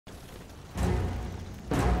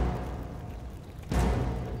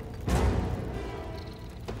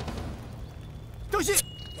正戏。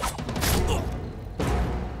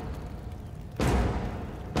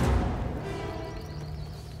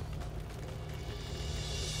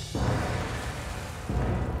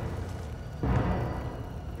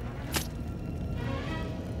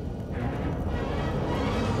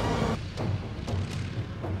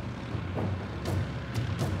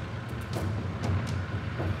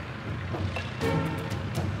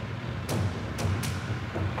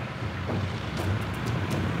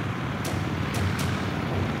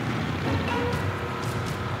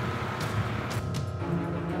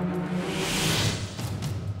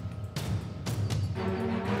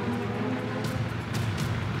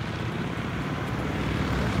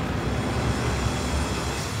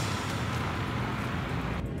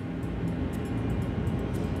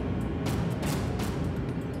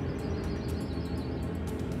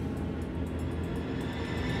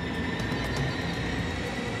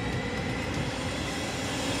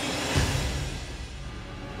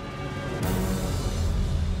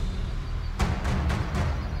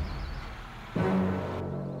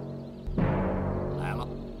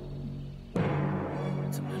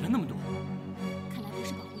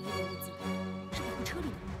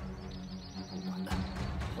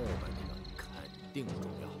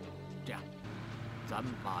 咱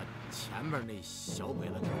们把前面那小鬼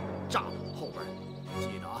子给炸了，后边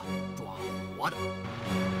记得啊，抓活的。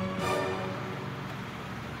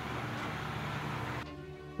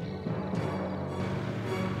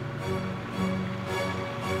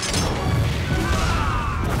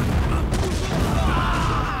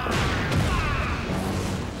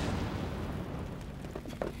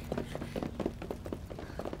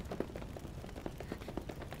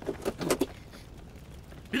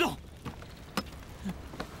别动！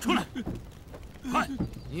 出来！快！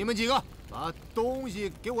你们几个把东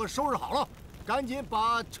西给我收拾好了，赶紧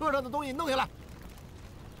把车上的东西弄下来。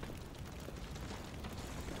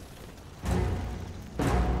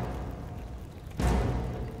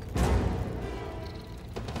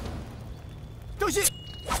正戏。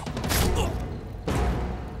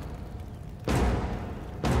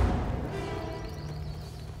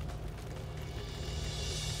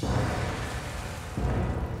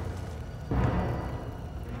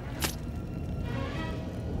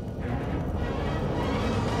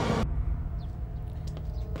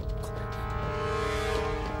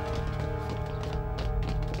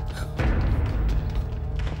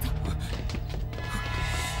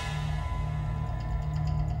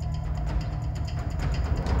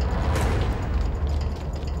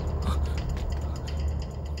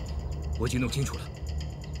我已经弄清楚了，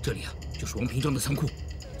这里啊就是王平章的仓库，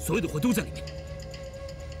所有的货都在里面。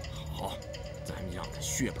好，咱们让他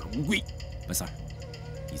血本无归。文三儿，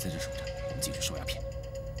你在这守着，我们进去收鸦片。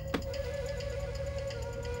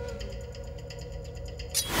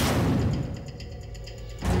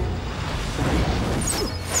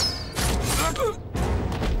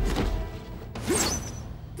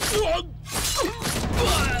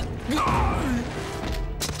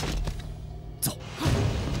走。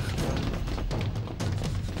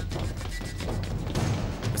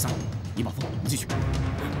 你把风，我们继续。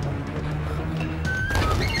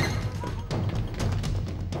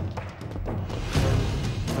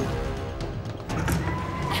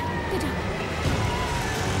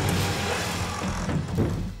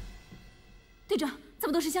队长，怎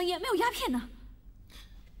么都是香烟，没有鸦片呢？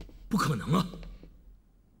不可能啊！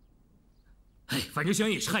哎，反正香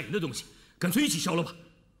烟也是害人的东西，干脆一起烧了吧。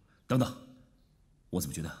等等，我怎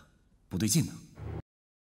么觉得不对劲呢？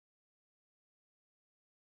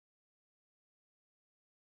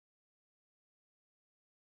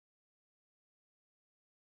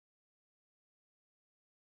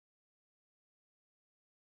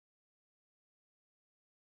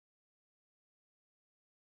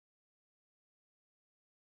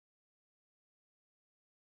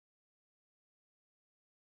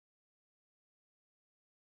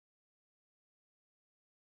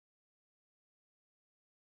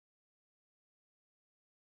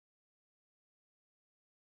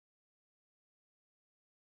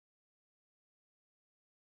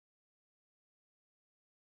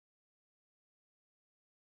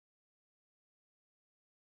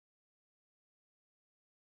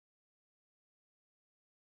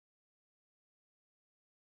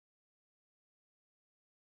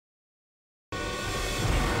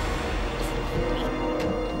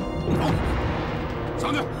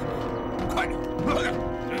上去，快点，快点！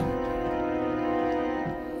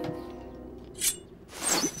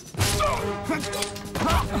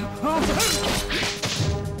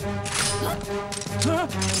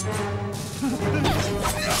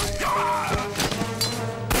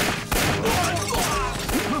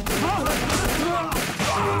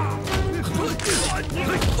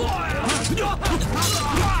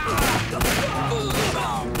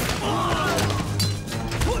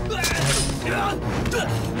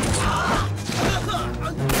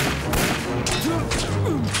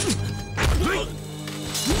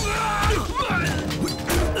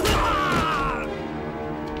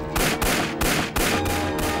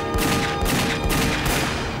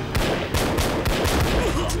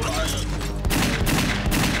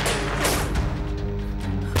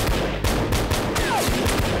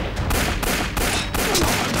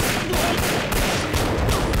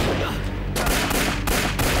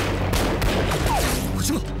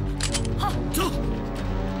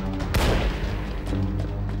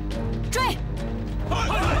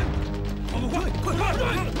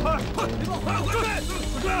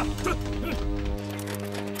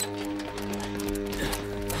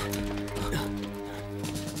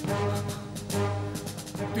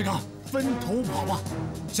分头跑吧。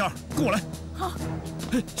香儿，跟我来。好。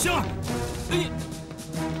哎，香儿，哎呀，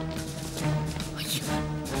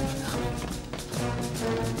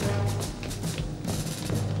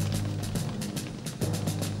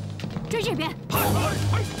追这边。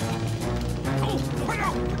走，快点！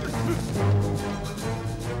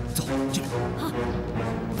走，这边。好。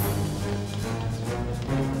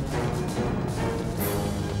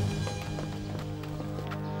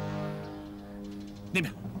那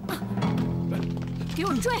边。给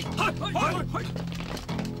我追！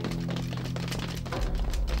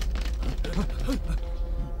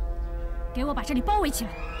给我把这里包围起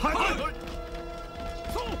来！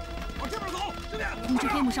走，往这边走，这边。通知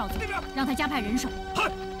黑木少佐，让他加派人手。快！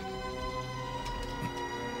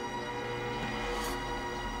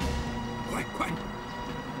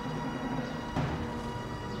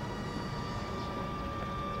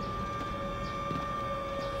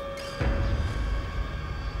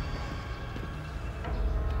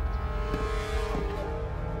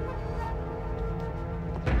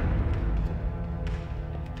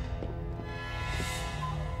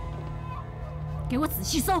给我仔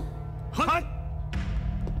细搜！嗨！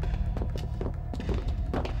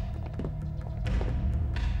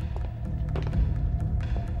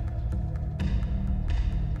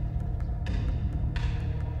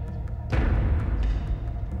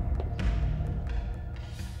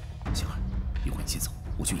香儿，一会儿你先走，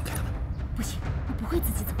我去引开他们。不行，我不会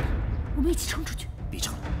自己走的，我们一起冲出去。别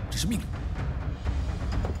吵了，这是命令。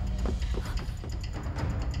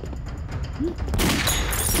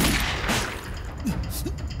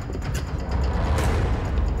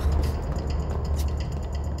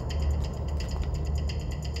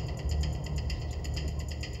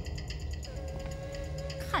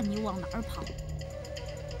看你往哪儿跑！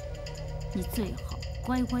你最好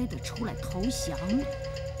乖乖的出来投降。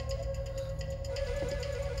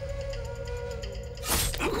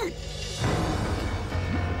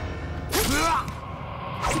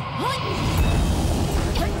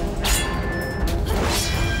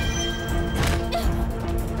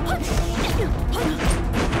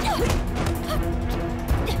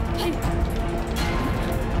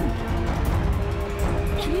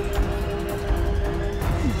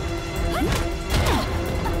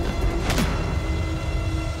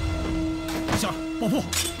爆破！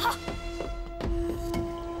好。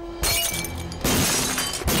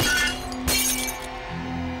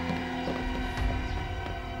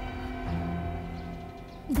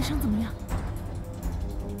你的伤怎么样？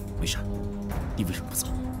没事。你为什么不走？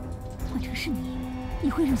换成是你，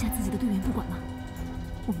你会扔下自己的队员不管吗？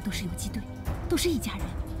我们都是游击队，都是一家人，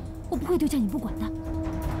我不会丢下你不管的。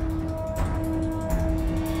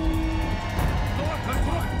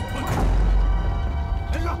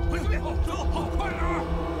走，好，快点儿！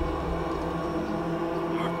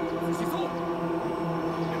仔细搜，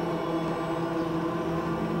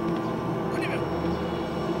看那边。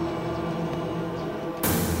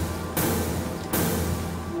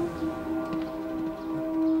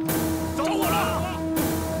找我了！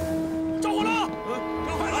找我了！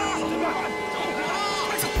快点！找我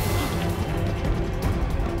了！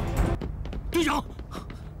队长，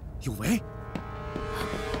有为。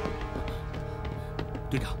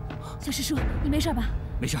队长。小师叔，你没事吧？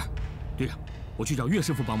没事，队长，我去找岳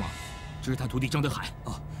师傅帮忙，这是他徒弟张德海。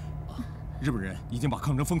日本人已经把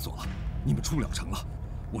抗城封锁了，你们出不了城了。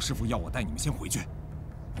我师傅要我带你们先回去，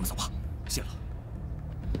我们走吧。谢了。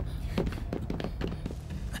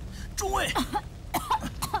中尉，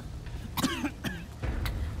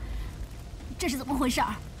这是怎么回事？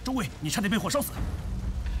中尉，你差点被火烧死。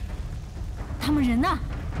他们人呢？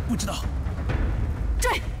不知道。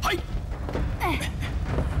追！嗨！哎。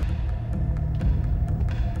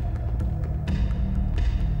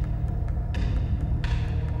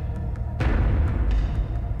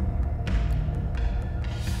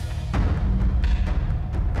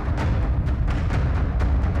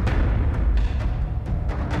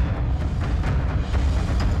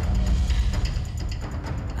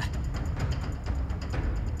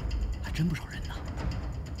真不少人呢。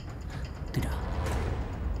队长，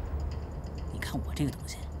你看我这个东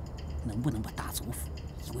西，能不能把大佐府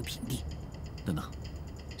夷为平地？等等，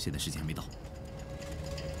现在时间还没到。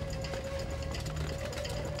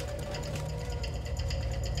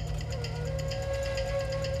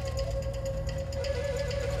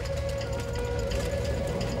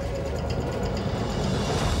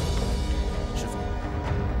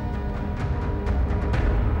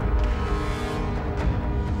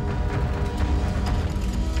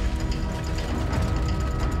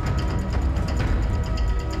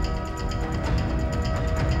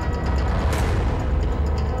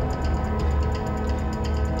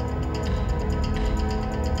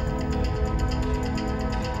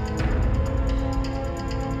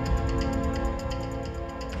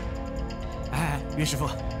岳师傅，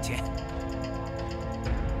请。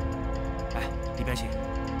哎，里边请。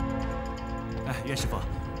哎，岳师傅，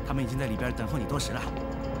他们已经在里边等候你多时了。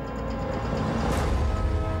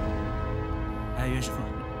哎，岳师傅，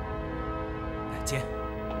哎，请。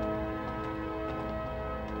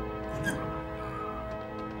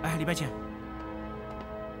哎，里边请。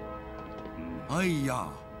哎呀，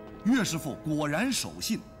岳师傅果然守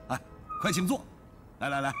信。哎，快请坐。来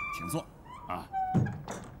来来，请坐。啊，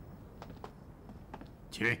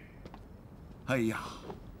请。哎呀，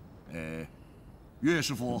岳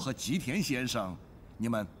师傅和吉田先生，你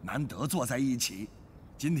们难得坐在一起，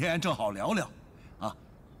今天正好聊聊。啊，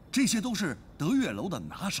这些都是德月楼的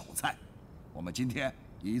拿手菜，我们今天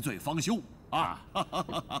一醉方休啊。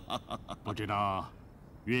不知道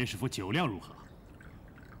岳师傅酒量如何？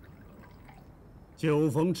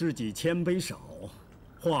酒逢知己千杯少，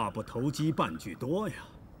话不投机半句多呀。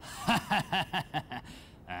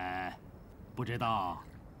不知道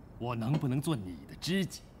我能不能做你的知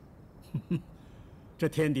己？这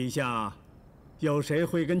天底下有谁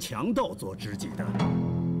会跟强盗做知己的？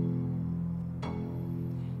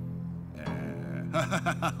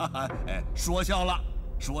说笑了，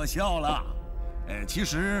说笑了。其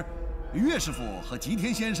实岳师傅和吉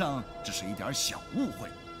田先生只是一点小误会，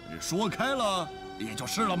说开了也就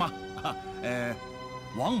是了嘛。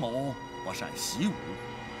王某不善习武，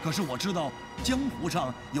可是我知道江湖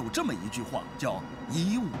上有这么一句话，叫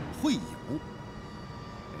以武会友。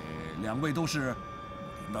两位都是武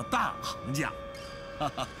林的大行家，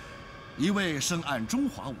一位深谙中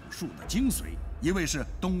华武术的精髓，一位是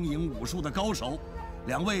东瀛武术的高手，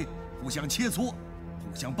两位互相切磋，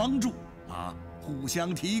互相帮助啊，互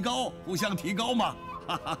相提高，互相提高嘛。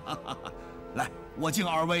来，我敬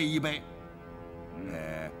二位一杯。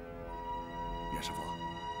岳师傅，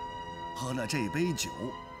喝了这杯酒，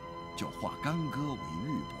就化干戈为玉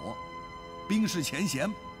帛，冰释前嫌，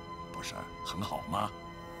不是很好吗？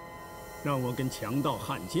让我跟强盗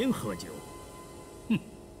汉奸喝酒，哼，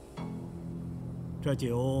这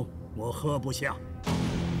酒我喝不下。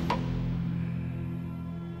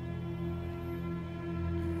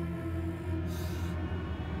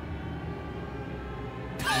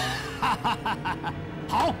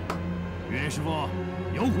好，岳师傅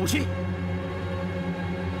有骨气。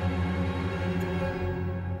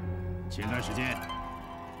前段时间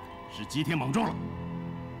是吉田莽撞了，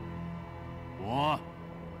我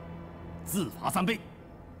自罚3杯，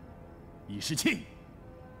以示歉意。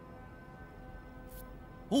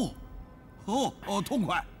痛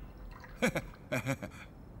快！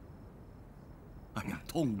哎呀，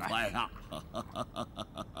痛快呀！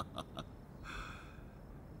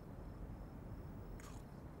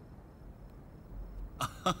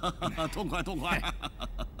痛快痛快！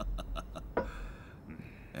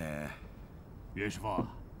岳师傅，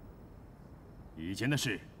以前的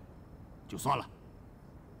事就算了。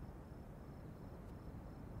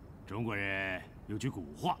中国人有句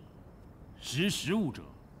古话：“识时务者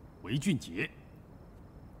为俊杰。”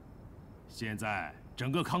现在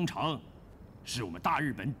整个康长是我们大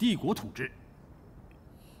日本帝国土质，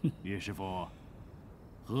岳师傅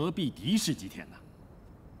何必敌视吉田呢？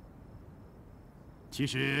其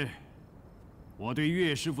实，我对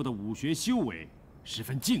岳师傅的武学修为十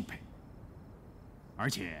分敬佩，而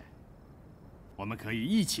且我们可以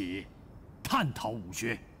一起探讨武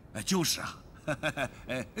学。就是啊，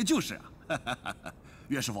就是啊，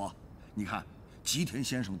岳师傅，你看吉田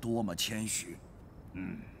先生多么谦虚。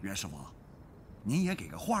岳师傅，您也给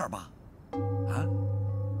个话吧。啊？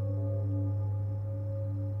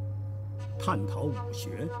探讨武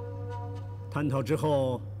学，探讨之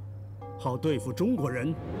后，好对付中国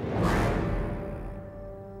人。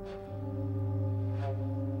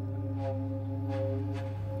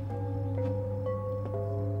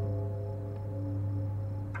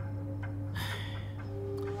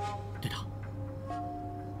队长，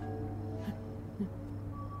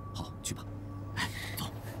好，去吧。走。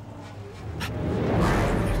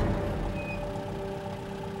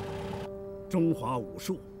中华武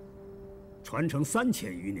术传承3000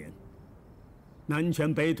余年，南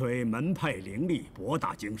拳北腿，门派林立，博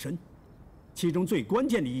大精深。其中最关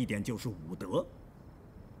键的一点就是武德。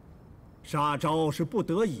杀招是不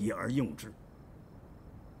得已而用之，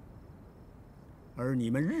而你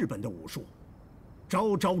们日本的武术，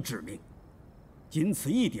招招致命。仅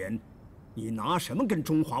此一点，你拿什么跟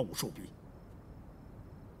中华武术比？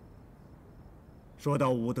说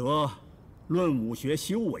到武德，论武学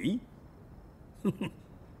修为，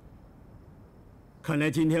看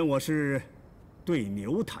来今天我是对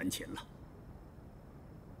牛弹琴了。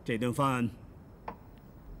这顿饭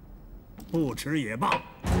不吃也罢。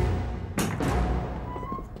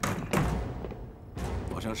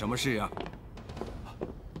生什么事啊？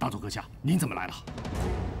大佐阁下，您怎么来了？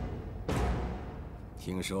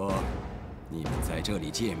听说你们在这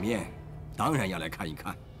里见面，当然要来看一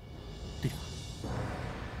看。队长，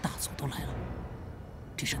大佐都来了，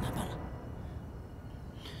这事难办了。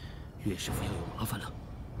岳师傅要有麻烦了。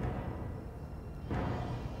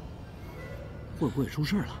会不会出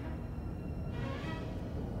事了？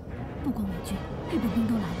不光我军，日本兵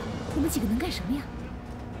都来了，我们几个能干什么呀？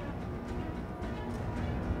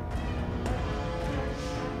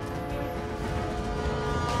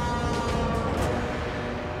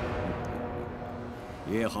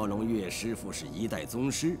岳浩龙岳师傅是一代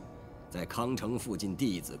宗师，在康城附近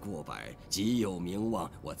弟子过百，极有名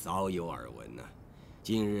望，我早有耳闻呢。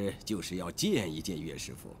今日就是要见一见岳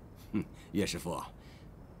师傅。岳师傅，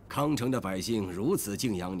康城的百姓如此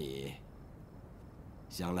敬仰你，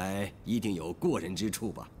想来一定有过人之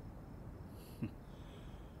处吧？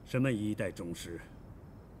什么一代宗师，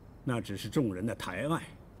那只是众人的抬爱。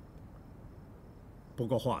不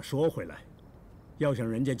过话说回来，要想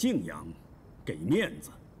人家敬仰，给面子，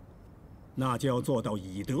那就要做到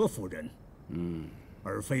以德服人，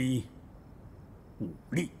而非武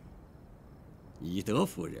力。以德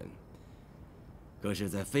服人，可是，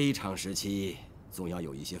在非常时期，总要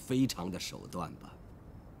有一些非常的手段吧？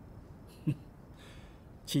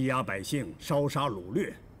欺压百姓、烧杀掳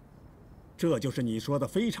掠，这就是你说的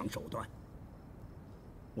非常手段。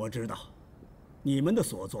我知道，你们的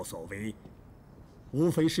所作所为，无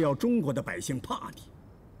非是要中国的百姓怕你。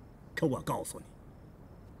可我告诉你，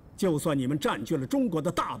就算你们占据了中国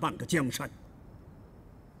的大半个江山，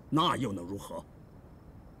那又能如何？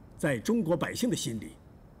在中国百姓的心里，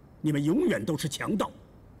你们永远都是强盗，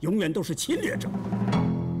永远都是侵略者。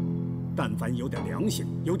但凡有点良心、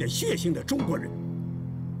有点血性的中国人，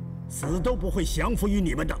死都不会降服于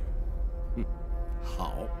你们的。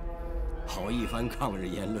好一番抗日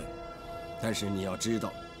言论。但是你要知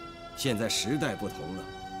道，现在时代不同了，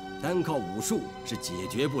单靠武术是解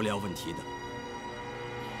决不了问题的。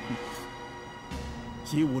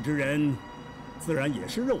习武之人，自然也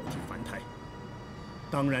是肉体凡胎，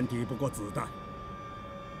当然抵不过子弹。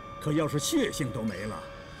可要是血性都没了，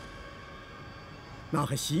那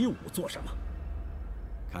还习武做什么？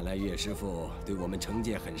看来岳师傅对我们成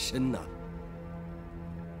见很深呐。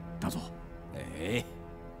大佐，哎，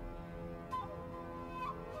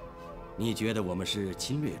你觉得我们是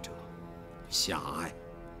侵略者，狭隘。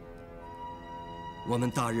我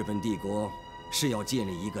们大日本帝国是要建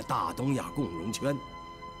立一个大东亚共荣圈，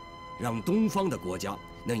让东方的国家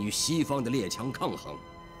能与西方的列强抗衡。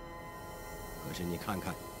可是你看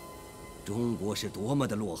看，中国是多么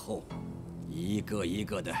的落后，一个一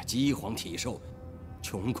个的饥荒体瘦，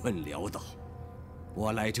穷困潦倒。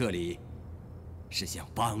我来这里是想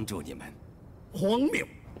帮助你们。荒谬！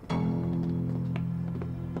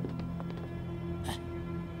哎，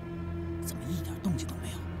怎么一点动静都没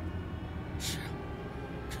有？是啊，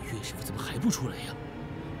这岳师傅怎么还不出来呀？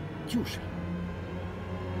就是。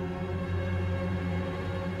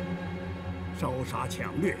烧杀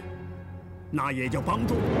抢掠，那也叫帮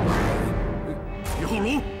助？于浩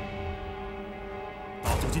龙，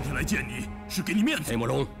大佐今天来见你是给你面子。黑木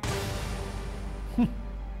龙，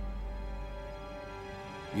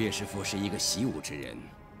岳师傅是一个习武之人，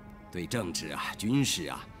对政治啊、军事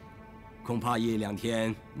啊，恐怕一两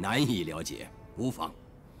天难以了解，无妨。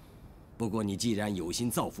不过你既然有心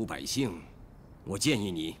造福百姓，我建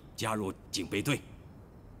议你加入警备队，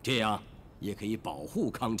这样也可以保护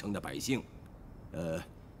康城的百姓。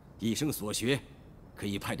一生所学，可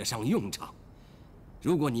以派得上用场。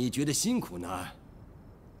如果你觉得辛苦呢，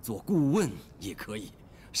做顾问也可以，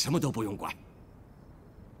什么都不用管。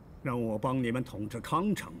让我帮你们统治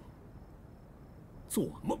康城，做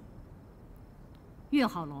梦！岳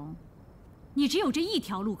浩龙，你只有这一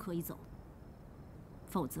条路可以走，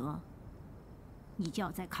否则你就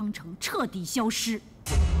要在康城彻底消失。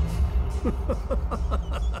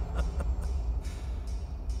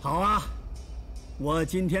好啊，我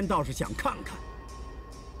今天倒是想看看，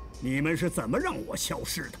你们是怎么让我消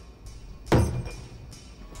失的。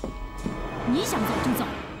你想走就走。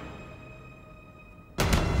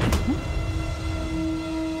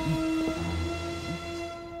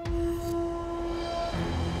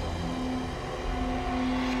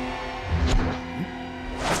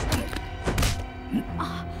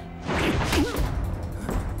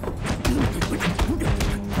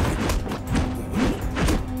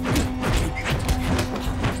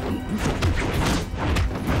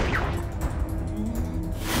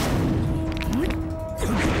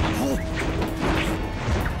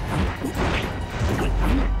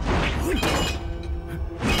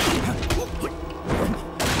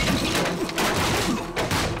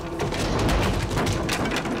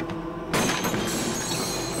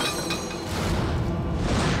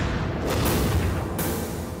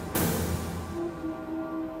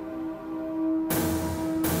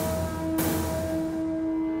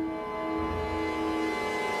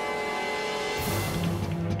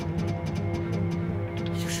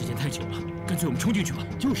脆我们冲进去吧。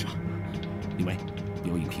就是啊。李维，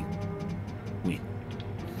留影屏。吴影，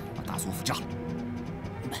把大佐府炸了。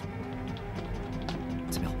明白。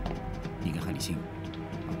子彪，你跟韩立新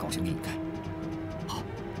把高墙给引开。好。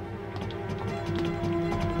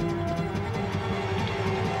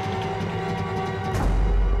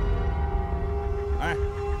哎，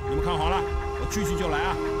你们看好了，我去就来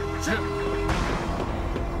啊！是。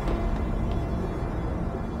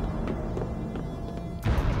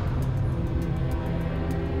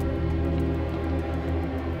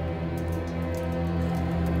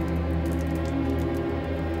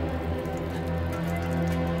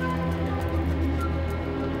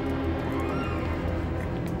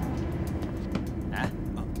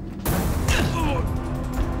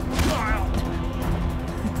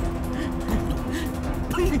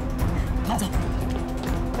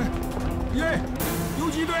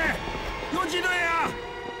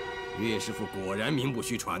岳师傅果然名不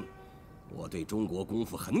虚传，我对中国功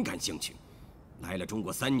夫很感兴趣。来了中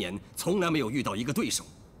国3年，从来没有遇到一个对手。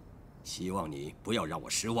希望你不要让我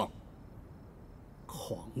失望。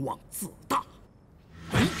狂妄自大！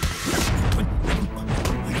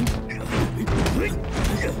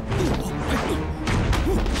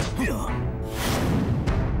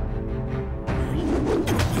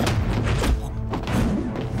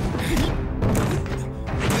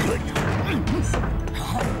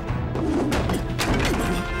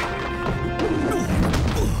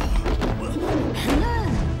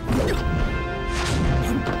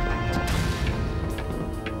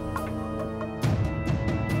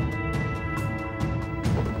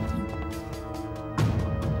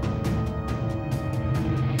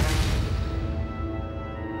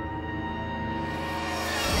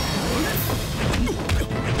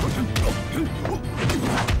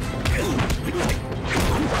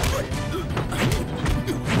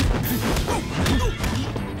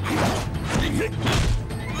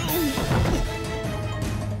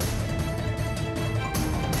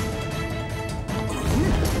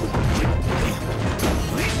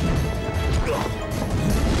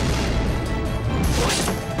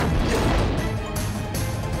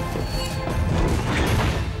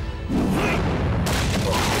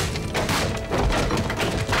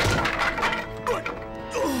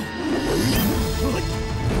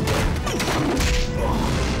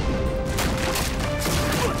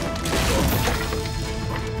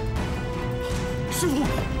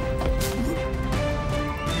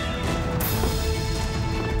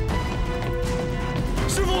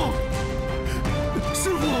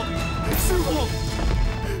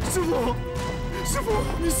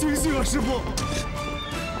师傅，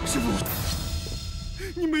师傅，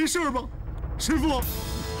你没事吧？师傅，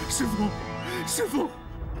师傅，师傅，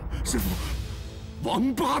师傅，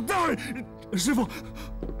王八蛋！师傅，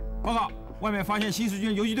报告，外面发现新四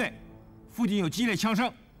军游击队，附近有激烈枪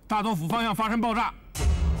声，大东府方向发生爆炸。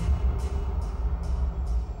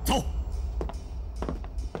走。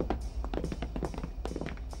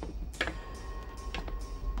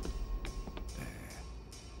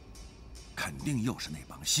肯定又是那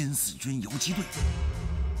帮新四军游击队，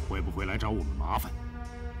会不会来找我们麻烦？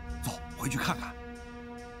走，回去看看。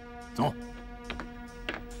走。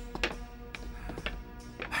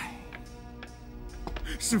哎，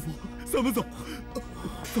师傅，咱们走，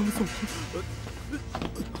咱们走。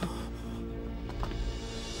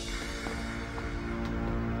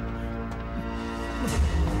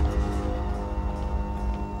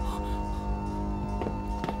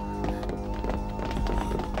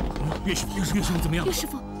岳师傅，岳师傅怎么样？岳师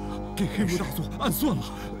傅，给黑木大佐暗算了。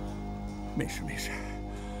没事没事，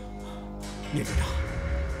聂队长，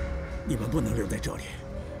你们不能留在这里。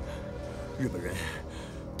日本人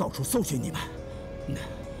到处搜寻你们，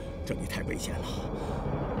这里太危险了。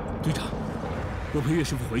队长，我陪岳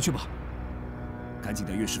师傅回去吧。赶紧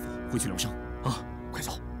带岳师傅回去疗伤啊！快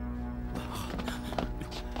走。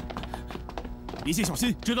一切小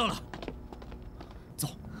心，知道了。走，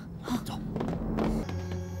走。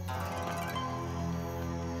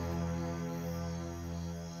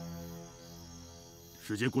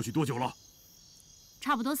时间过去多久了？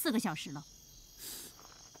差不多4个小时了。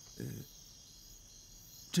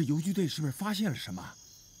这游击队是不是发现了什么？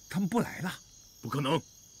他们不来了？不可能，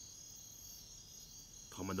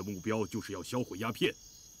他们的目标就是要销毁鸦片，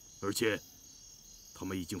而且他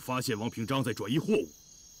们已经发现王平章在转移货物，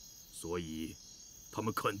所以他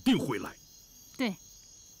们肯定会来。对，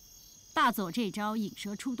大佐这招引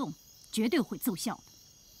蛇出洞，绝对会奏效的。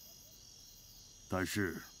但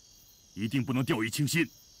是，一定不能掉以轻心。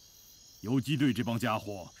游击队这帮家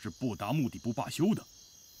伙是不达目的不罢休的，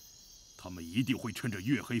他们一定会趁着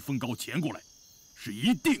月黑风高潜过来，是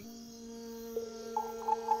一定。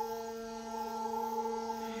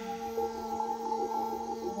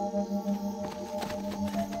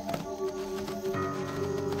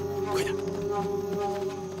快点！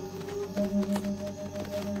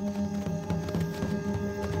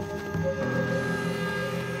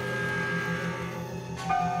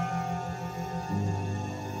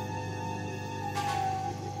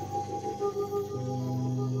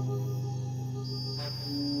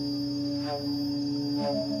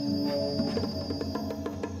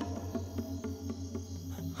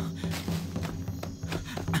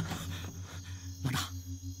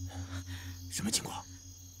什么情况？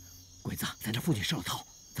鬼子在这附近设了套，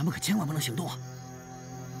咱们可千万不能行动啊！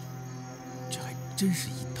这还真是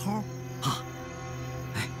一套啊！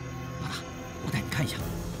哎，老大，我带你看一下。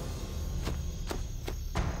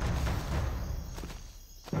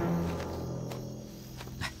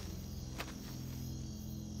来，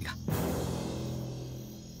你看，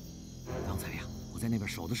刚才呀，我在那边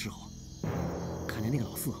守的时候，看见那个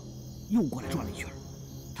老四又过来转了一圈。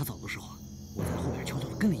他走的时候啊，我在后边悄悄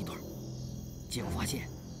地跟了一段。结果发现，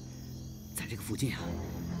在这个附近啊，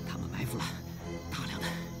他们埋伏了大量的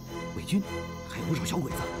伪军，还有不少小鬼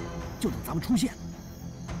子，就等咱们出现。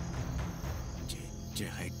这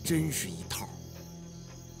还真是一套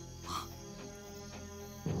啊！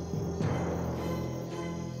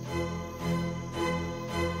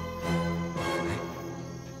哎，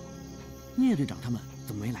聂队长他们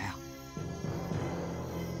怎么没来啊？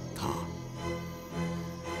他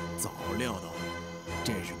早料到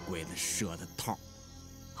这是鬼子设的套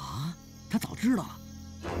啊！他早知道了。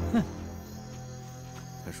哼！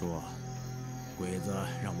他说，鬼子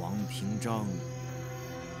让王平章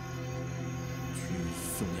去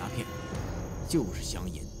送鸦片，就是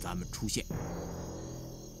想引咱们出现。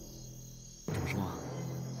这么说，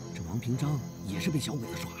这王平章也是被小鬼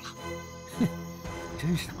子耍了。哼！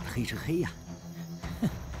真是他妈的黑吃黑呀！哼！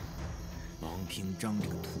王平章这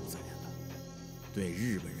个兔子人了，对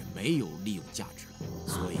日本人没有利用价值了，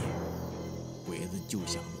所以鬼子就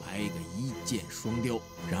想来个一箭双雕，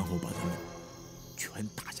然后把他们全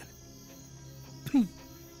打下来。呸！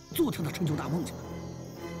做他的春秋大梦去了。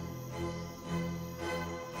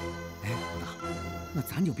哎，老大，那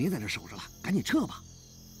咱就别在这守着了，赶紧撤吧。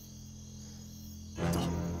走，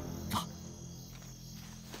走。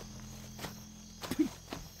呸！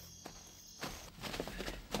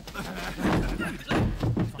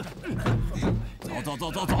走，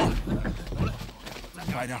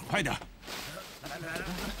快点，快点！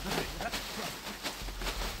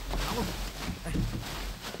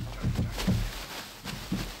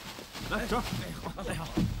来，这儿。哎，好。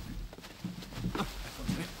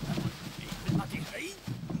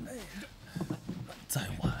再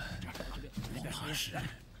晚，我怕是……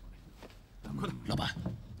老板，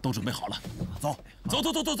都准备好了，走！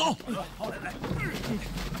来！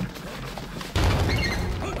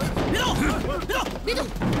别动！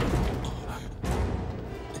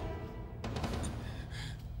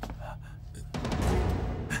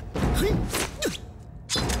嘿！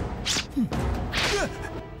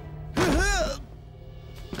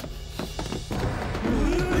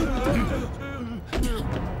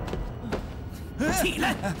起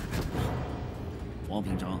来！王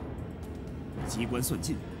平章，机关算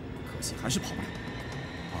尽，可惜还是跑不了。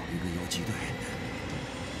报一个游击队，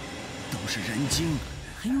都是人精。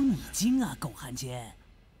还有你精啊，狗汉奸！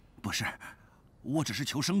不是，我只是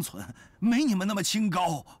求生存，没你们那么清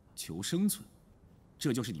高。求生存，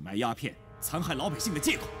这就是你卖鸦片、残害老百姓的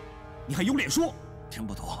借口，你还有脸说？听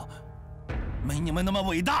不懂，没你们那么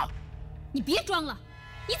伟大。你别装了，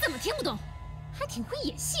你怎么听不懂？还挺会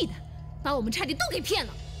演戏的，把我们差点都给骗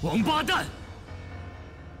了。王八蛋，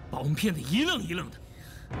把我们骗得一愣一愣的，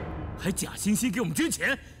还假惺惺给我们捐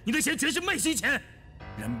钱，你的钱全是昧心钱。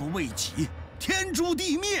人不为己，天诛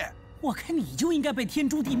地灭！我看你就应该被天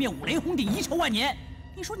诛地灭、五雷轰顶、遗臭万年。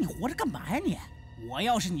你说你活着干嘛呀你？我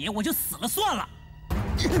要是你，我就死了算了。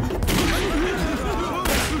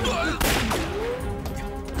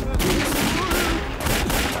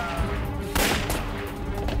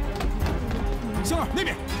香儿那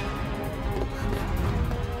边。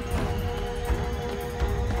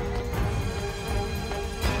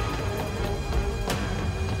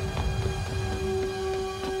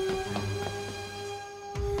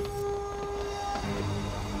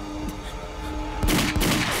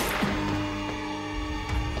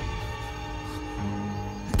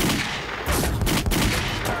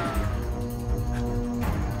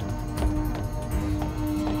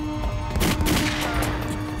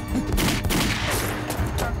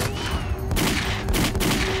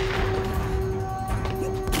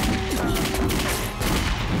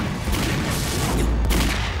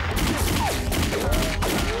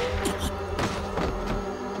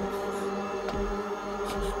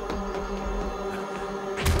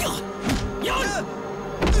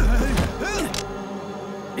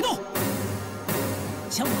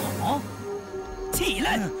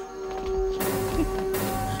来！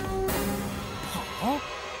跑？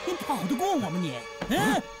你跑得过我吗你？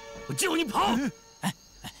嗯，我就你跑！哎，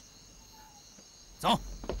走。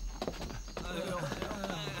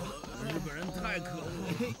日本人太可恶了！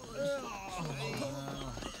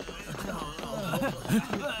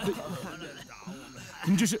你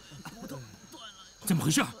们这是怎么回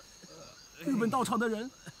事？日本道场的人，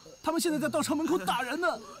他们现在在道场门口打人呢，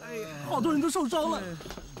好多人都受伤了。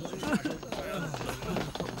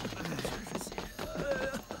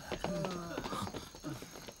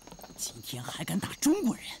今天还敢打中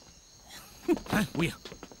国人？哎，吴影，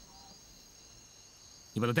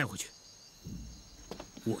你把他带回去，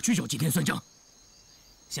我去找吉田算账。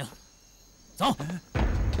行，走。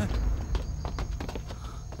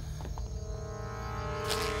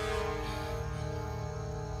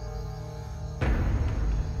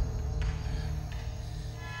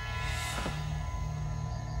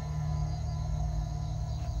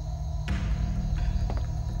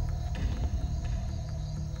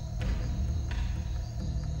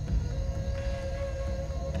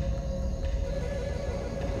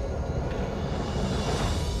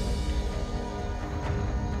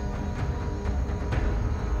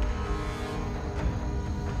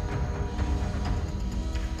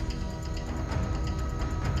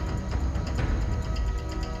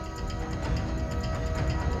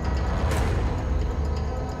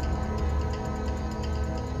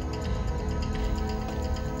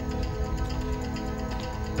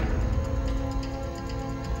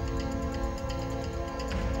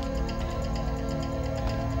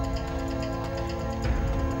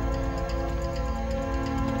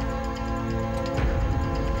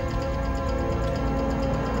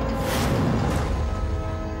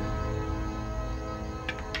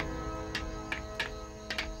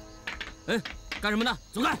哎，干什么呢？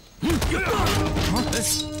走开！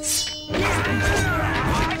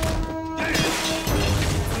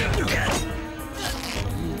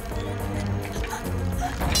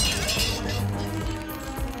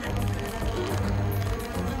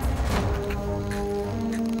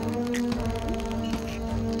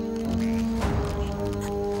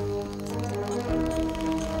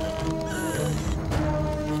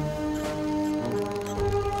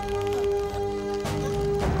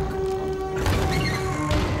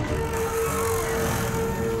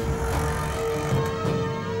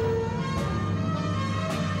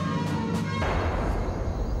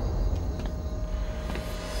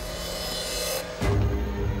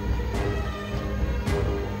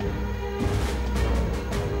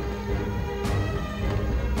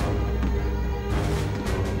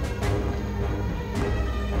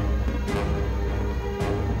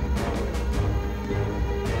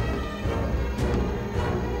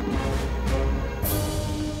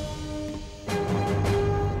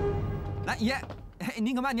爷，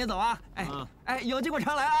您可慢点走啊！有经过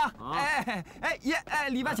常来啊！爷，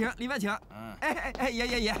里边请，里边请！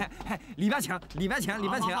爷，里边请，里边请，里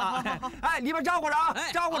边请啊！里边招呼着啊，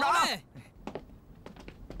招呼着啊！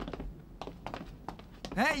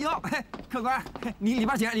客官，你里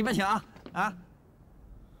边请，里边请啊！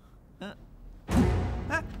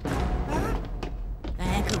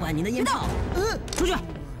客官，你的烟草，出去！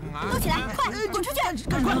都起来，快滚出去！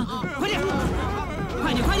快点！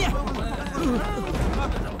快点！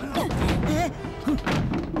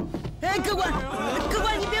客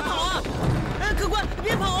官，你别跑啊！客官，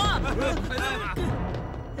别跑啊！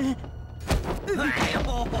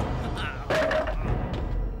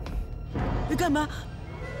干嘛？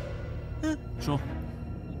说，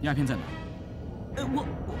鸦片在哪？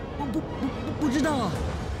我不知道啊。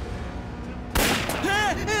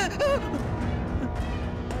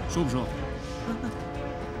说不说？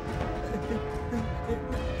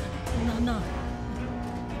那。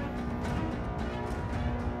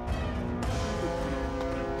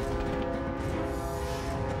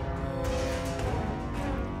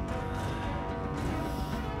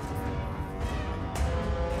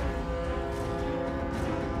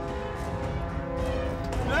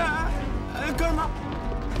干什么？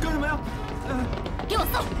干什么呀？给我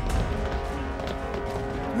搜！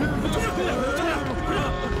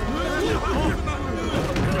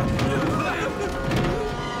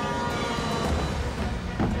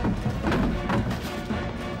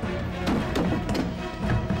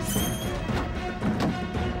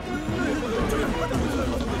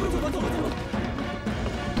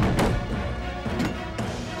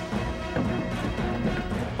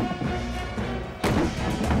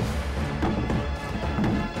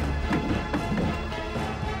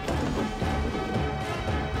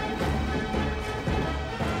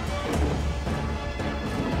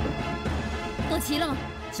齐了。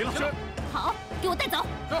好。给我带走。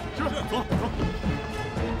是，走。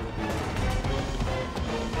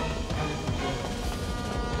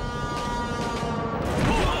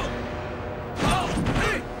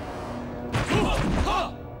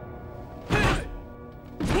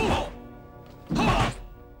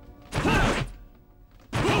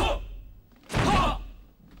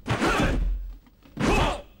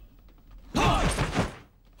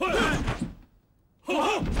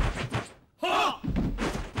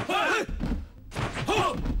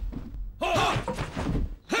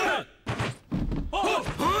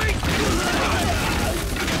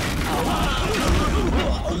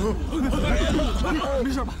没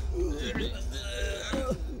事吧？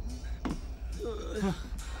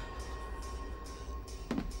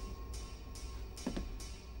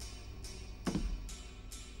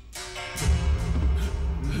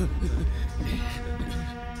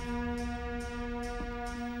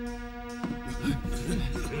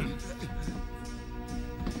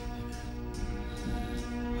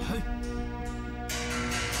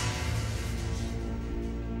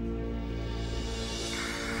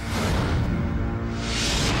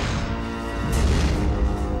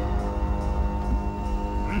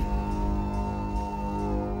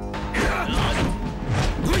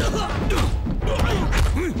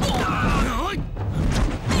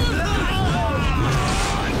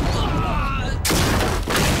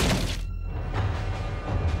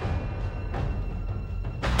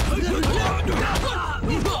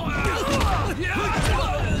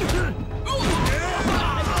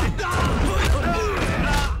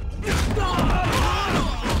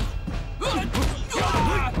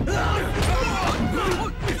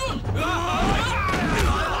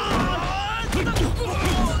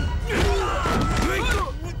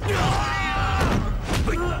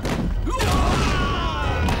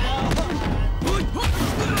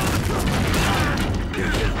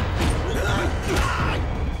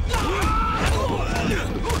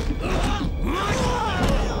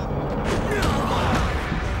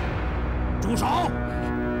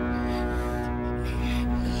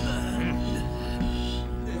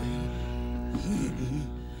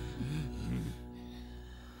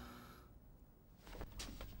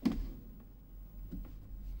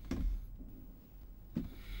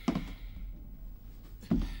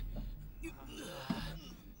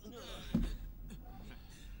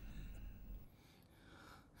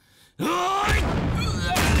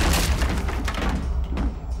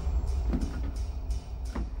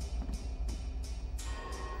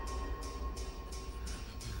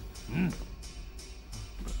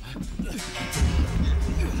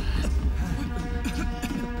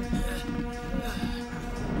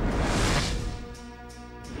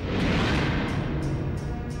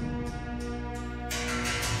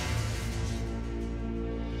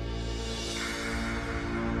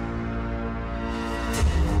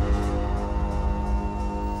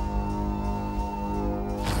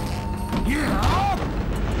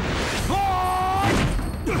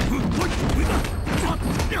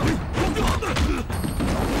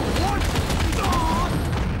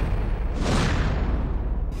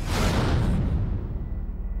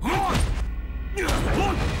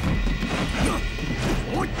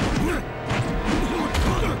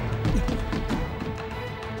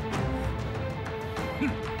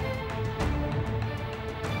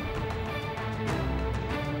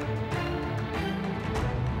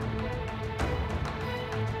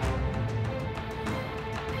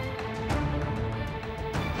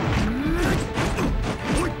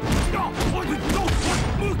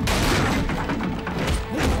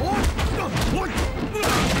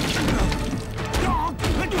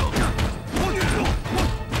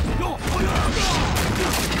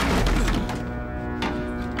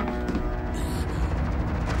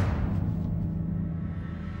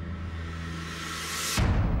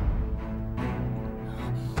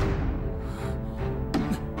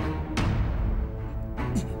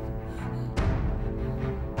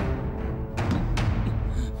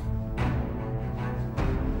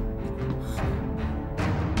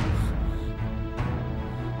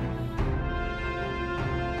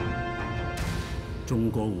中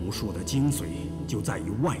国武术的精髓就在于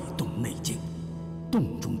外动内静，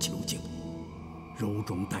动中求静，柔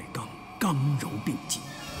中带刚，刚柔并济。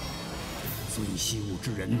所以习武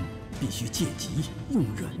之人必须戒急用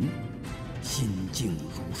忍，心静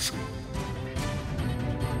如水。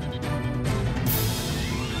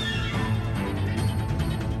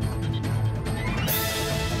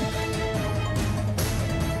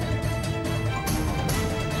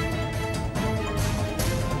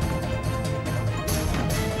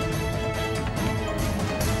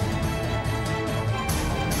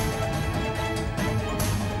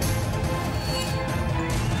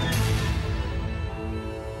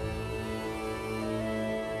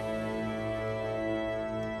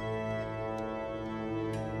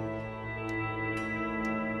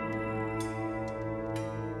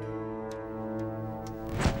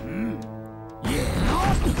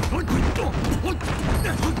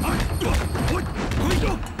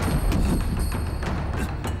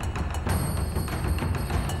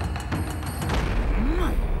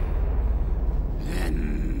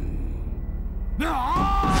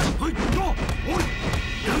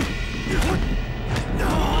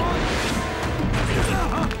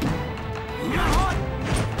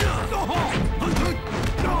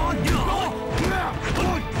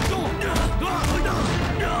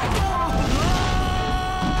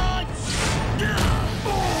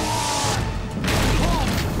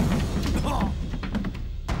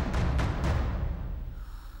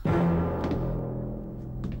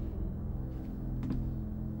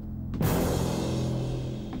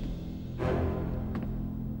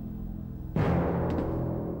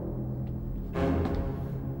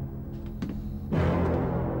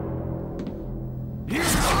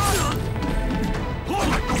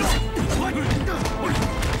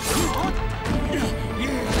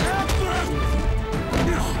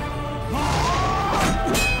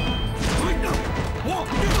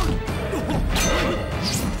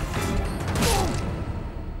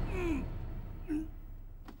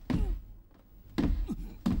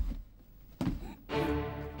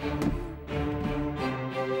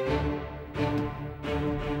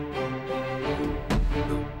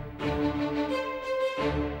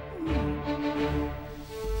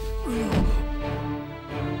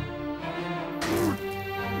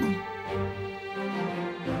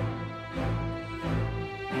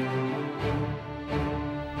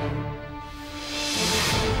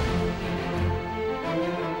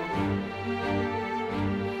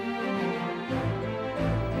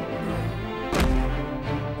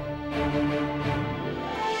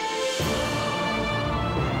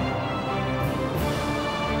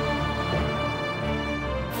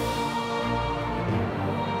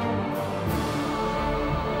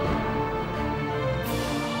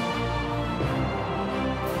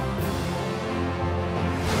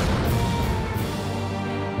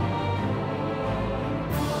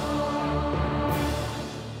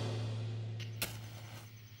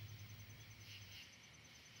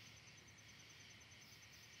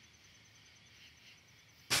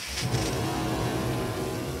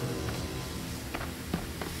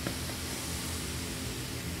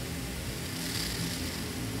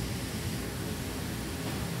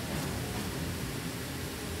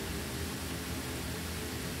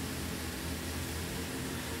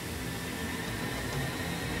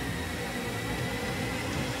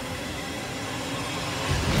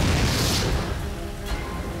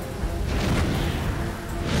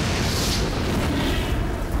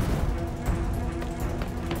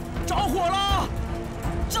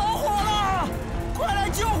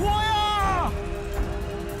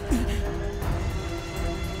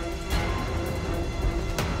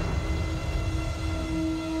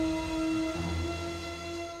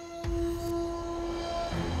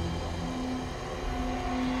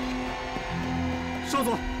少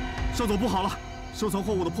佐，少佐不好了！收藏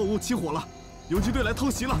货物的破屋起火了，游击队来偷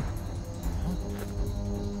袭了！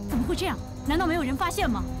怎么会这样？难道没有人发现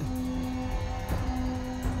吗？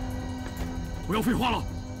不要废话了，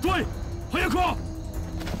追！海亚克，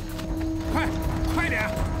快点！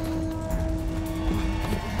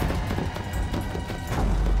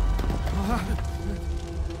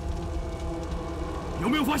有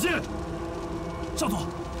没有发现？少佐，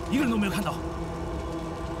一个人都没有看到。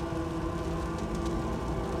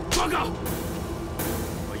 报告！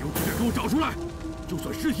把游击队给我找出来，就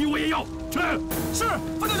算尸体我也要！去！是，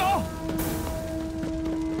分队长。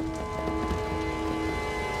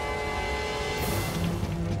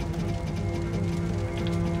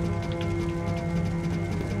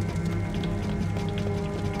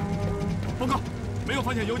报告，没有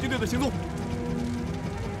发现游击队的行踪。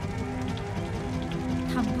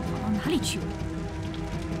他们都跑到哪里去了？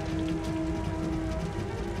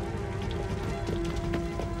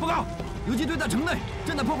 报告，游击队在城内，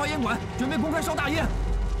正在破坏烟馆，准备公开烧大烟。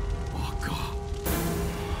报告！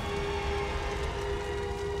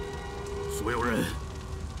所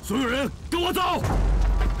有人，跟我走！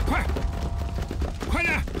快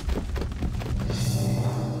点！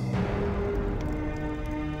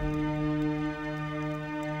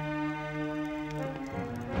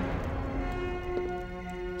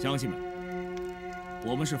乡亲们，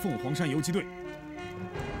我们是凤凰山游击队。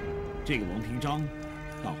这个王平章。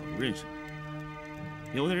 大伙都认识。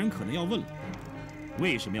有的人可能要问了，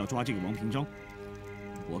为什么要抓这个王平章？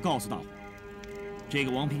我告诉大伙，这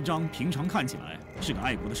个王平章平常看起来是个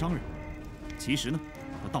爱国的商人，其实呢，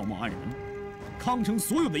他道貌岸然。康城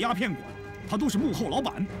所有的鸦片馆，他都是幕后老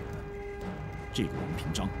板。这个王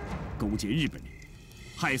平章勾结日本人，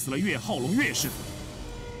害死了岳浩龙岳师傅。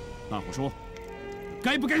大伙说，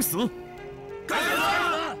该不该死？该死！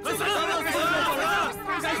该死！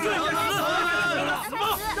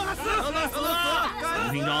王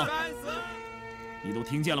平章，你都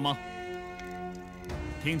听见了吗？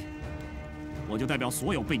听听，我就代表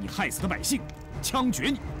所有被你害死的百姓，枪决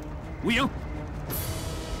你！无影。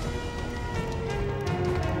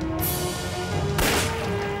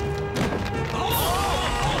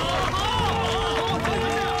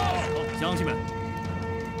乡亲们，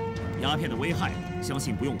鸦片的危害，相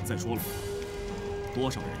信不用我再说了。多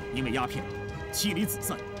少人因为鸦片妻离子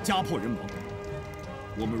散，家破人亡。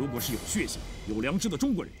我们如果是有血性、有良知的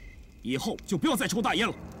中国人，以后就不要再抽大烟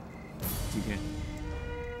了。今天，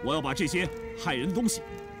我要把这些害人的东西，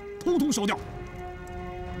通通烧掉。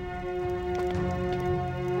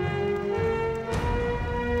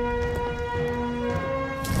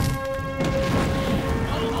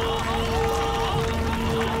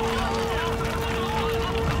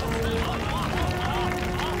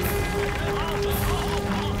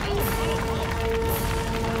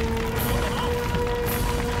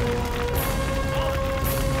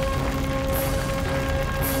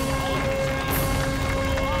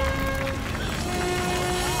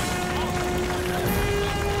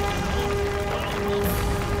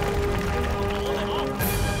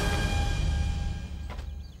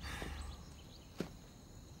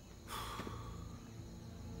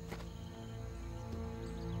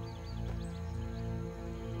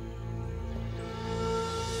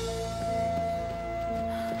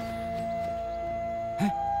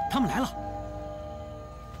他们来了。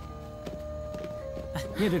哎，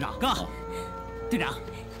叶队长，哥，队长，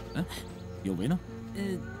有为呢？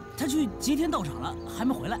他去吉田道场了，还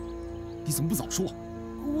没回来。你怎么不早说？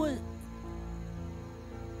我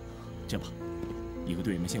这样吧，你和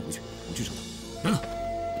队员们先回去，我去找他。等等，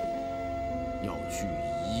要去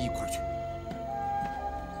一块儿去。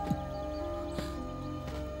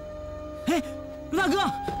哎，陆大哥！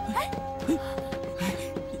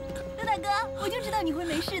陆大哥，我就知道你会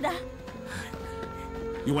没事的。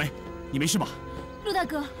有为，你没事吧？陆大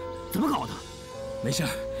哥，怎么搞的？没事。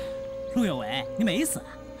陆有为，你没死啊？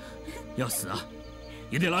要死啊，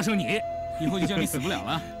也得拉上你，以后就叫你死不了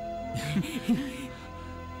了。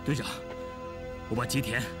队长，我把吉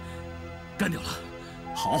田干掉了。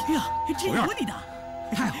好，哎呀，这有你的，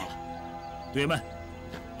太好了！队员们，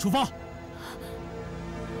出发！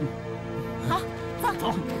好，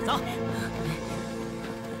走走。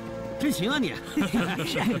真行啊你！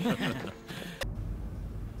是。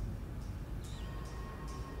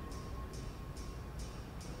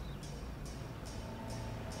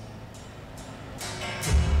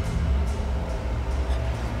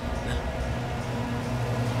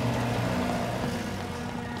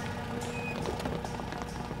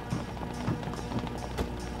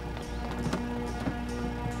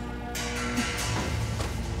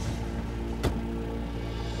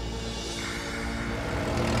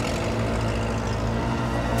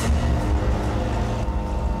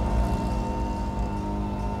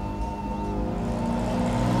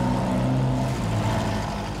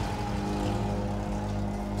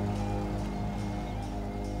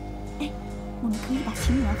我们可以把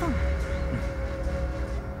秦源放了。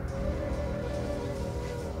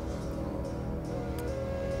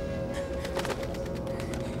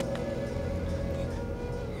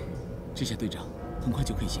这下队长很快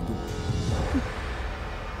就可以行动了。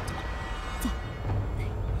走。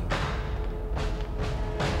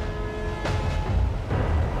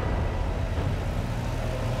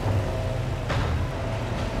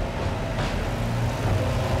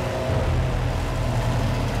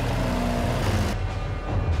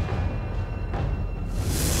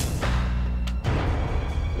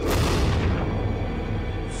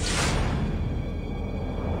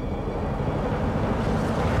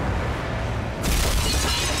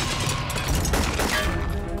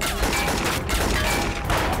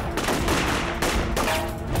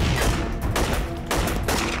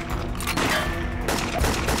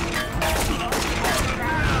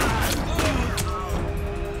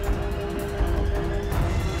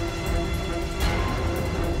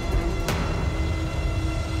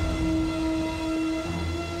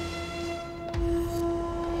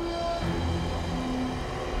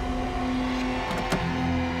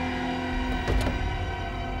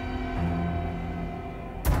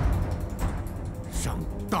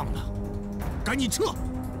当了，赶紧撤！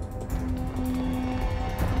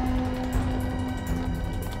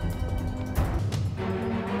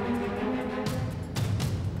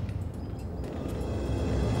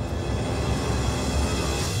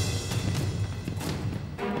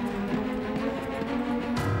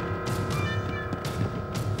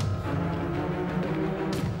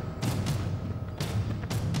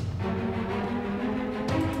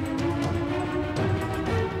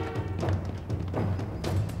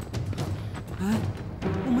哎，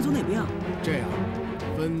我们走哪边啊？这样，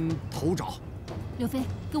分头找。刘飞，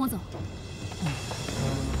跟我走。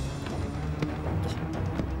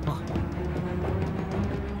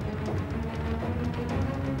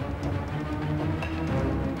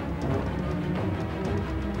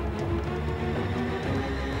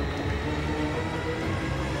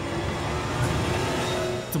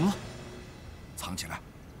怎么了？藏起来。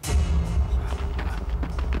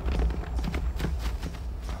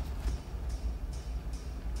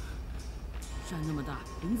山那么大，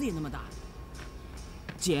林子也那么大。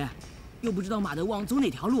姐，又不知道马德旺走哪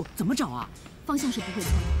条路，怎么找啊？方向是不会错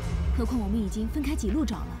的，何况我们已经分开几路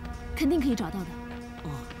找了，肯定可以找到的。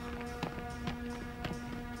哦。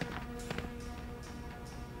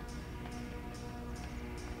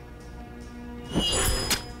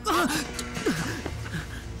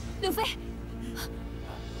刘飞。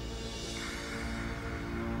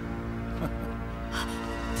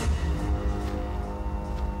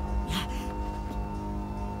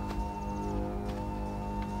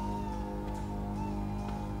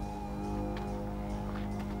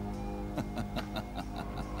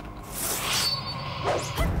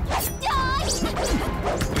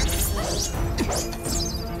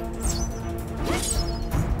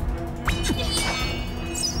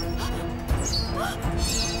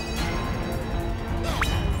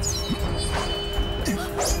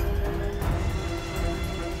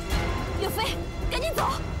刘飞，赶紧走！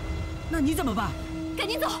那你怎么办？赶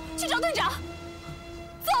紧走，去找队长。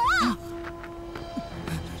走啊！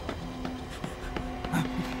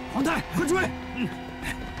皇太，快追！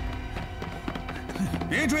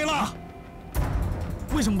别追了！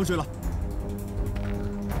为什么不追了？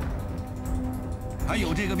还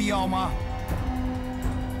有这个必要吗？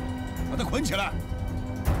把他捆起来！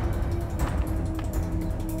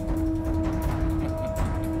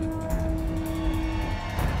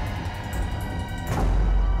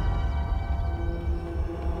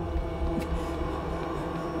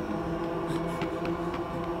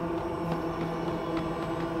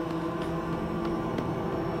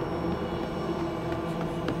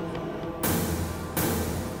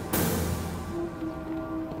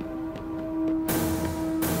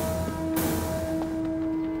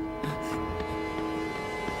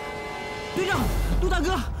队长，杜大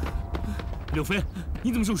哥，柳飞，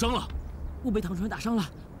你怎么受伤了？我被唐传打伤了，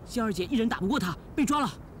仙儿姐一人打不过他，被抓了。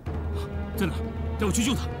在哪？带我去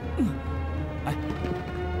救他。哎，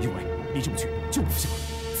有为，你这么去救不下，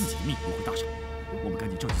自己的命也会搭上。我们赶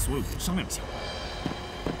紧召集所有的人商量一下。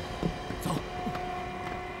走。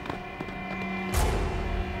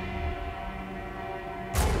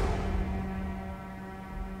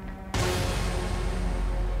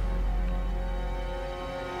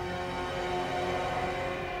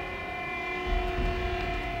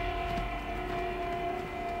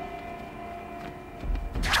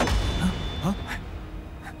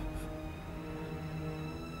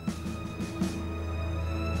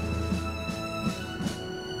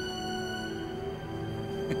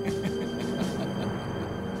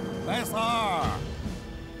白三儿，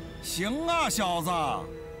行啊，小子，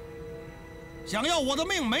想要我的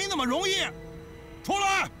命没那么容易，出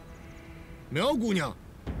来！苗姑娘，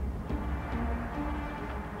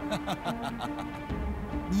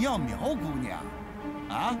你要苗姑娘，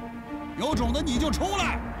啊？有种的你就出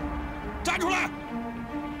来，站出来！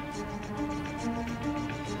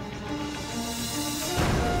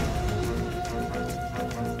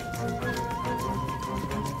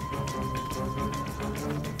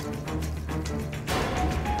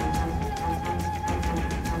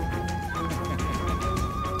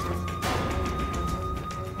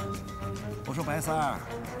我说白三儿，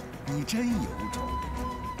你真有种，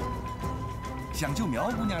想救苗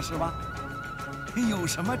姑娘是吧？有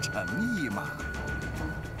什么诚意吗？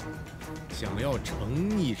想要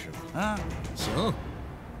诚意是吧？啊，行，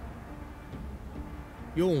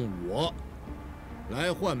用我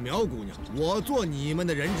来换苗姑娘，我做你们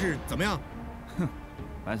的人质，怎么样？哼，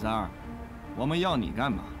白三儿，我们要你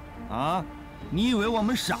干嘛？啊？你以为我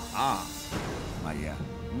们傻啊？马爷，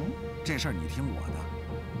这事儿你听我的。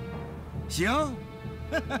行，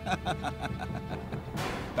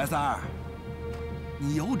白三儿，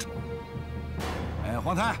你有种！哎，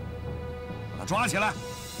黄太，把他抓起来。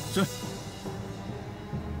是。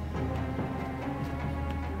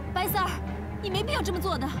白三儿，你没必要这么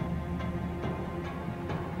做的。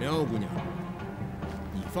苗姑娘，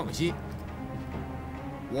你放心，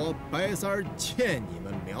我白三儿欠你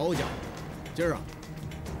们苗家，今儿啊，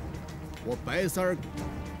我白三儿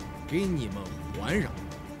给你们还上。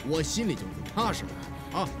我心里就踏实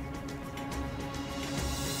了啊！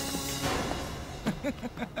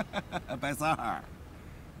白三儿，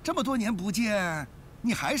这么多年不见，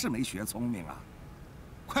你还是没学聪明啊！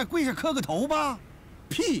快跪下磕个头吧！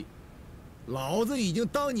屁！老子已经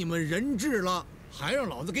当你们人质了，还让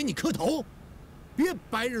老子给你磕头？别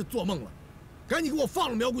白日做梦了，赶紧给我放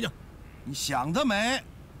了苗姑娘！你想得美！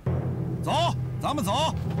走，咱们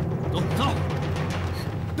走。走走。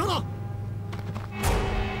等等。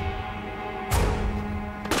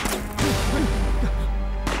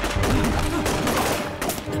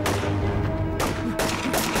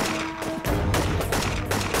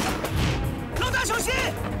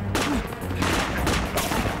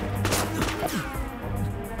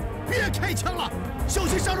 开枪了，小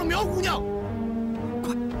心伤着苗姑娘！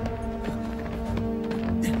快！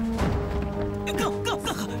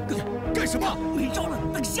哥，干什么？没招了，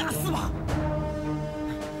等下次吧。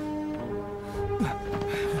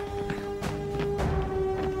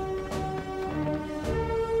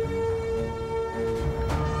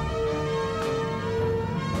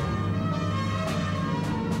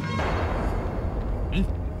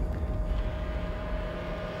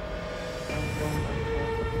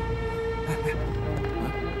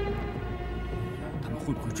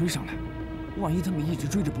会不会追上来？万一他们一直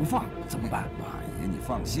追着不放，怎么办？马爷，你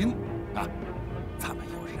放心啊，咱们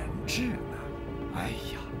有人质呢。哎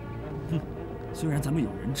呀，虽然咱们有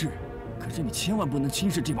人质，可是你千万不能轻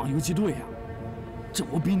视这帮游击队啊！这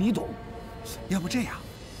我比你懂。要不这样，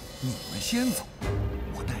你们先走，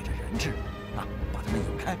我带着人质啊，把他们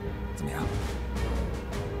引开，怎么样？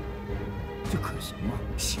这可行吗？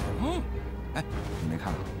行。哎，你没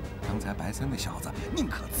看啊？ 刚才白三那小子宁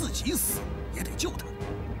可自己死也得救他，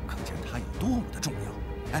可见他有多么的重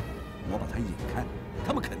要。哎，我把他引开，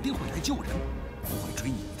他们肯定会来救人，不会追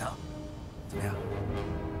你的。怎么样？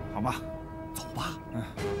好吧，走吧。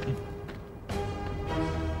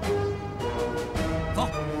走。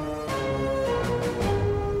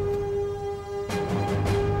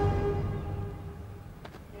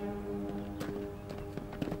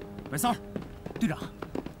白三儿，队长。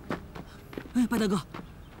哎，白大哥。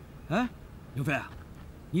 哎，刘飞啊，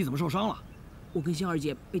你怎么受伤了？我跟香儿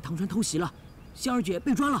姐被唐川偷袭了，香儿姐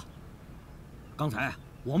被抓了。刚才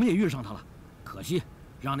我们也遇上他了，可惜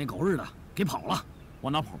让那狗日的给跑了。往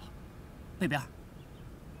哪跑了？北边。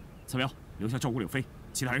蔡彪，留下照顾柳飞，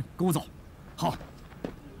其他人跟我走。好。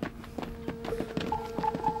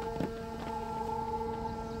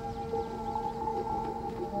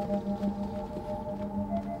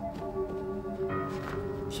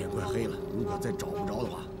天快黑了，如果再找不着的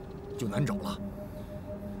话。 就难找了。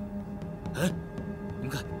哎，你们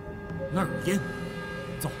看，那儿有烟，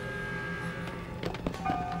走。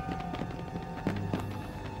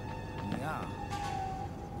你呀，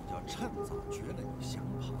你就趁早绝了你想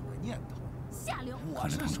跑的念头。下流！看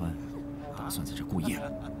来唐川打算在这过夜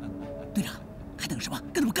了。队长，还等什么？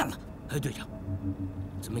跟他们干了！哎，队长，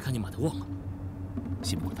怎么没看见马特旺啊？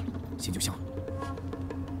先不管他了，先救香儿。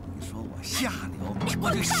 你说我下流，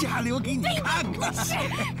我就下流给你看看。是，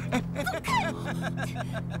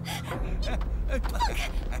放开！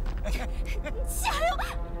放开！下流！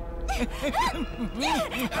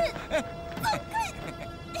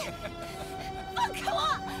放开我！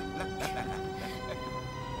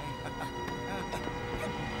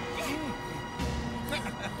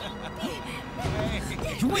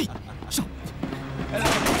有位，上！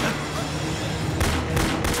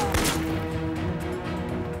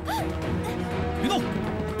 别动！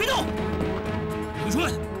别动！李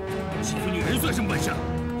春，欺负女人算什么本事？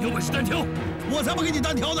有本事单挑！我才不跟你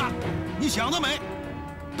单挑呢！你想得美！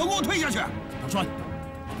都给我退下去！唐川，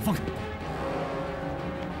把他放开！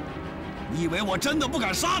你以为我真的不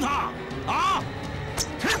敢杀他啊？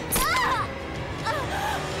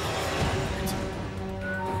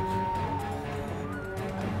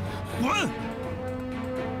滚！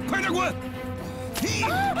快点滚！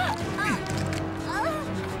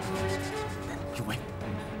有为，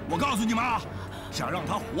我告诉你们啊，想让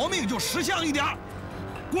他活命就识相一点，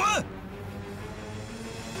滚！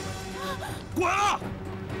滚啊！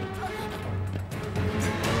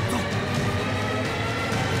走。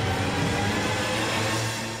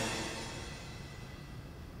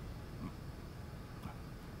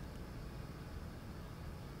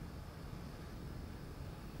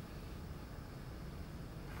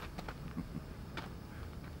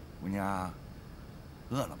姑娘，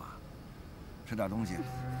饿了吧？吃点东西。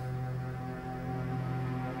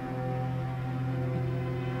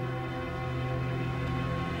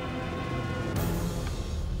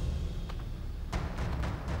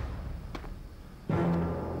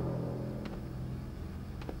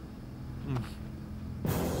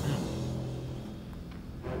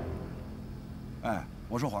哎，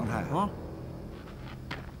我说黄太啊，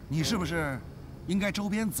你是不是应该周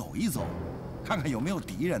边走一走，看看有没有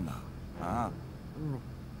敌人呢？啊？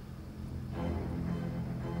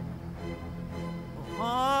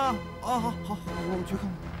好，我们去看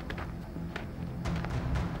看。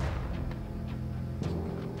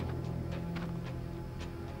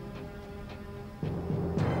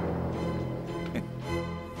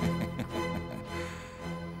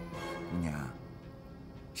姑娘，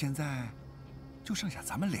现在就剩下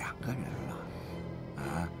咱们2个人了，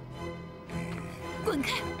啊？滚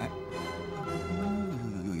开！哎，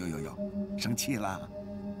呦，生气了？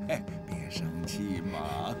哎，别生气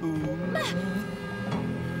嘛。妈，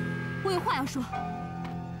我有话要说。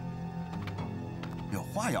有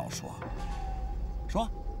话要说？说。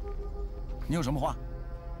你有什么话？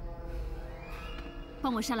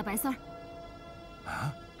帮我杀了白三儿。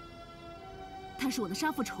啊？他是我的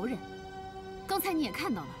杀父仇人。刚才你也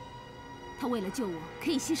看到了，他为了救我可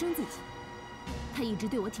以牺牲自己。他一直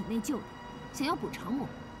对我挺内疚的，想要补偿我。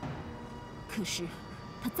可是，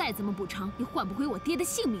他再怎么补偿，也换不回我爹的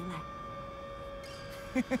性命来。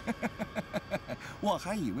我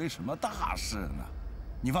还以为什么大事呢。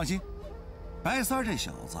你放心，白三儿这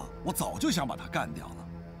小子，我早就想把他干掉了。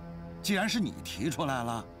既然是你提出来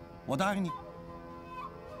了，我答应你。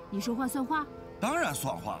你说话算话？当然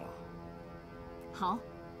算话了。好，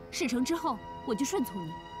事成之后我就顺从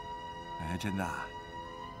你。哎，真的。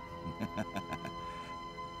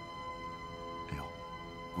哎呦，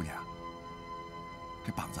姑娘，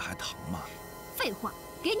这膀子还疼吗？废话，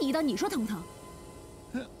给你一刀，你说疼不疼？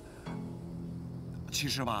其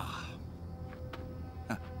实吧，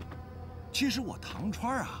其实我唐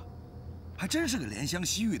川啊，还真是个怜香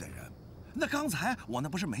惜玉的人。那刚才我那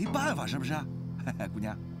不是没办法，是不是？姑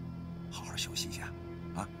娘，好好休息一下，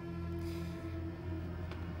啊。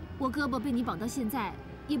我胳膊被你绑到现在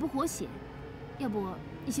也不活血，要不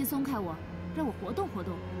你先松开我，让我活动活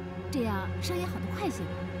动，这样伤也好得快些。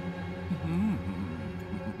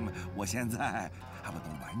我现在还不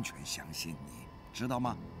能完全相信你，知道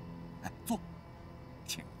吗？哎，坐，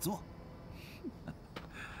请坐。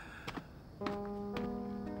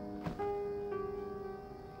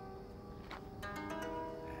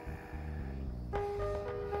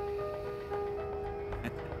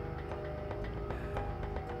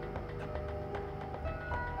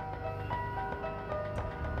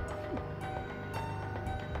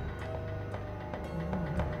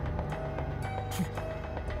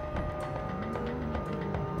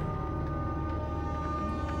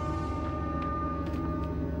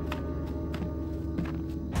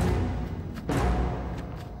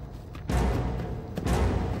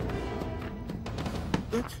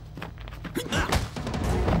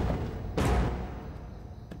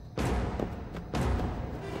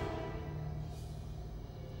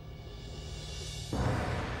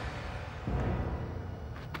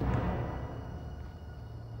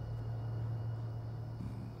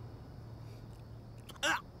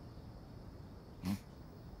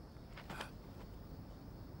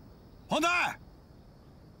黄太，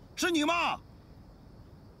是你吗？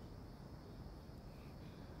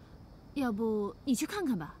要不你去看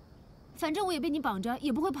看吧，反正我也被你绑着，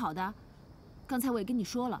也不会跑的。刚才我也跟你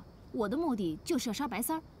说了，我的目的就是要杀白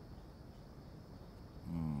三儿。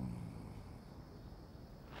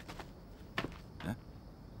哎，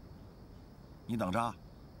你等着。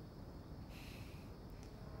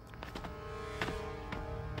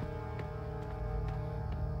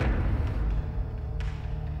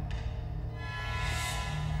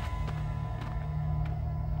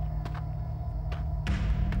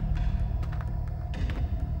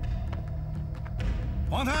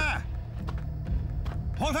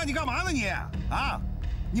黄太，你干嘛呢你？啊，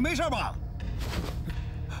你没事吧？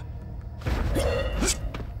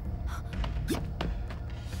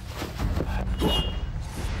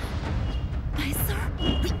白三儿，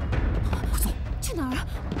快走！去哪儿啊？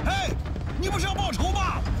哎，你不是要报仇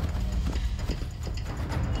吗？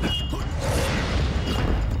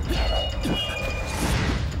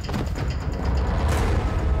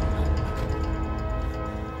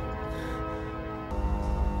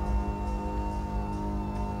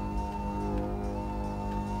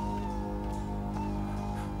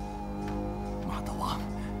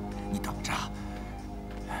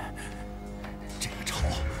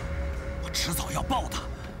迟早要报他。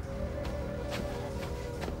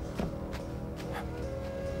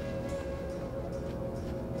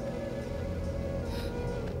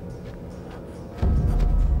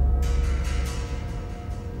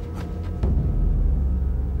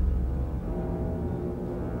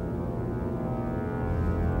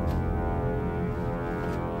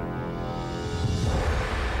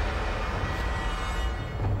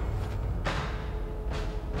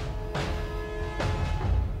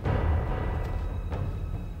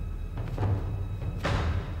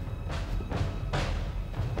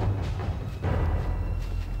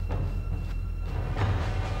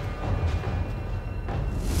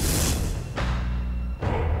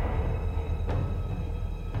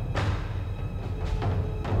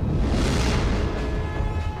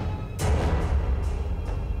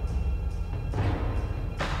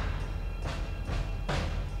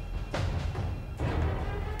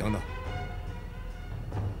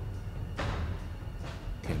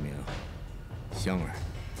香儿，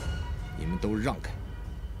你们都让开。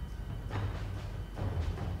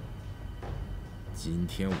今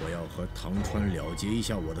天我要和唐川了结一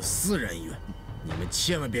下我的私人恩怨，你们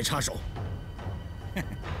千万别插手。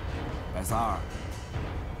白三儿，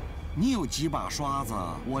你有几把刷子，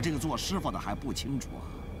我这个做师傅的还不清楚啊？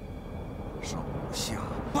手下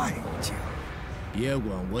败将。别管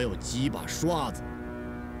我有几把刷子，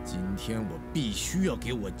今天我必须要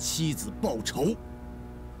给我妻子报仇。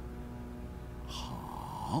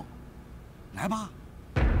好，来吧。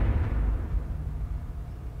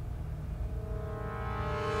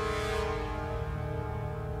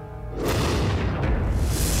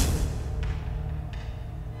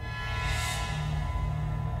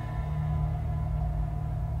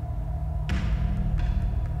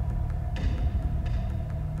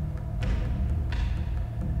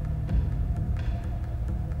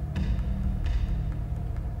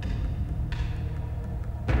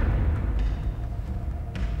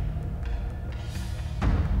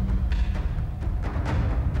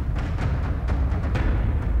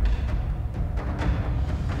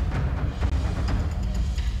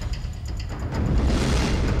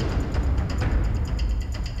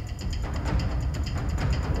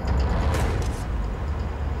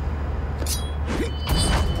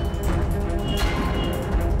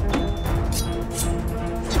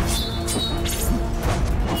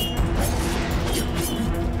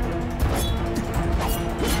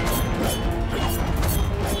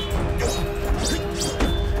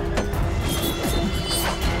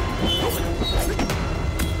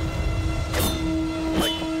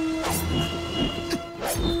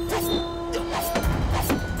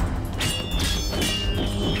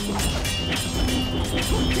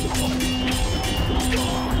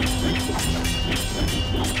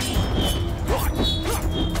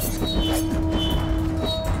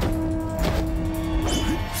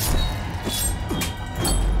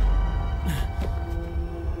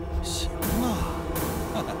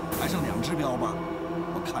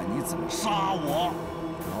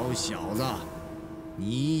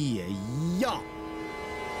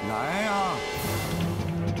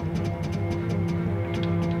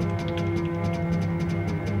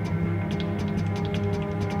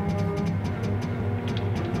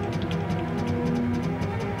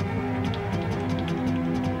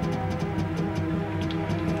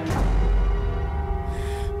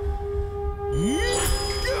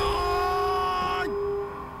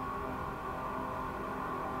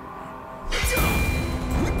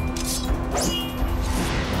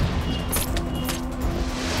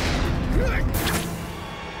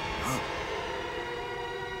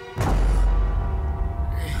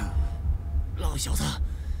小子，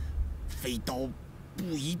飞刀不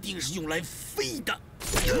一定是用来飞的。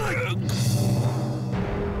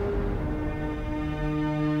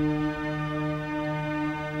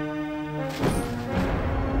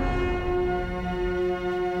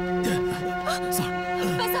三儿，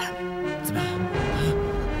白三儿，怎么样？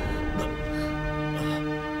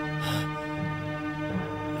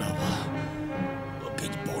老婆，我给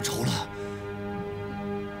你报仇了。